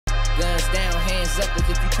Guns down, hands up as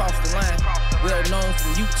if you cross the line. Well known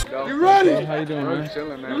from YouTube. You ready? Hey, how you doing, man?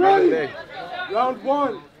 Chilling, man. Ready? Round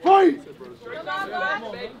one, fight!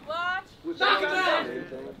 Knock him out!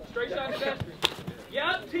 Straight shot to that.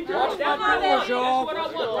 Yep, teach her what I want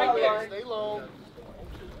right there. Stay low.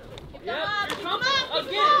 Yep, come on,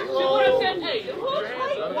 again. See what I said? Hey,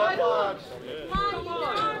 come on.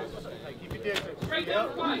 Hey, keep your distance. Straight down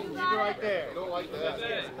the fight. Keep it right there. Don't like that.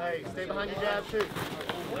 Hey, stay behind your jab, too.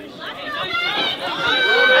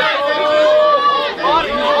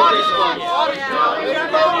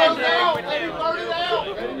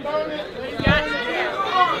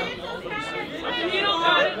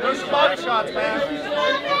 There's some body shots, man.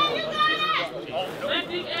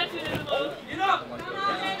 Landing action in the mode. Get up.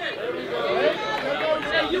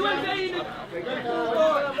 Hey, you invading it.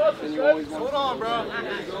 Hold on, bro.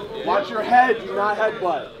 Watch your head. Do not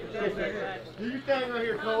headbutt. Do your thing right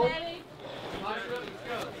here, Cole.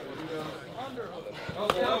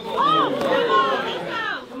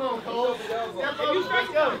 Come on, Cole. Step up. Let's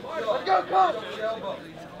go. Let's go, Cole.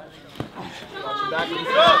 Back and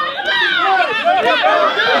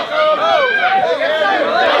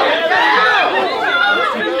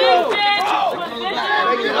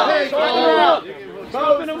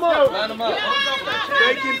Open him up. Line him up.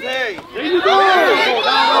 They can pay. There you go.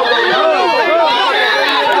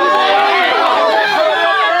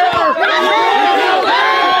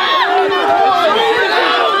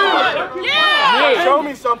 Show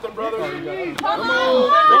me something, brother. Come on.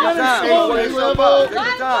 Take your time.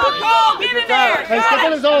 Get in there. Hey, step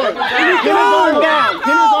on his arm. Pin his arm down.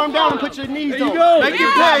 Pin his arm down and put your knees on. Make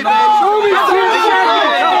your pay, man. Show me something.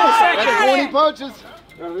 That's 20 punches.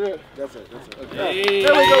 That's it. Okay.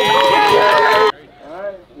 There we go. All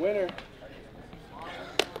right, winner.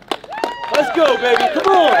 Let's go, baby.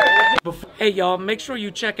 Come on. Hey, y'all, make sure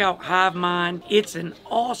you check out Hive Mind. It's an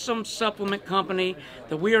awesome supplement company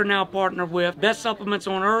that we are now partnered with. Best supplements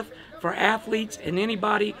on earth for athletes and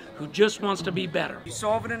anybody who just wants to be better. You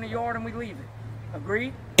solve it in the yard and we leave it.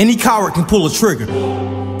 Agreed? Any coward can pull a trigger,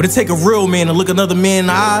 but it take a real man to look another man in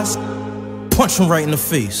the eyes, punch him right in the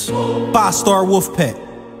face. 5-star wolf pack.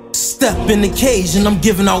 Step in the cage and I'm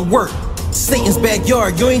giving out work. Satan's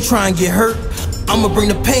backyard, you ain't trying to get hurt. I'ma bring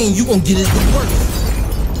the pain, you gon' get it to work.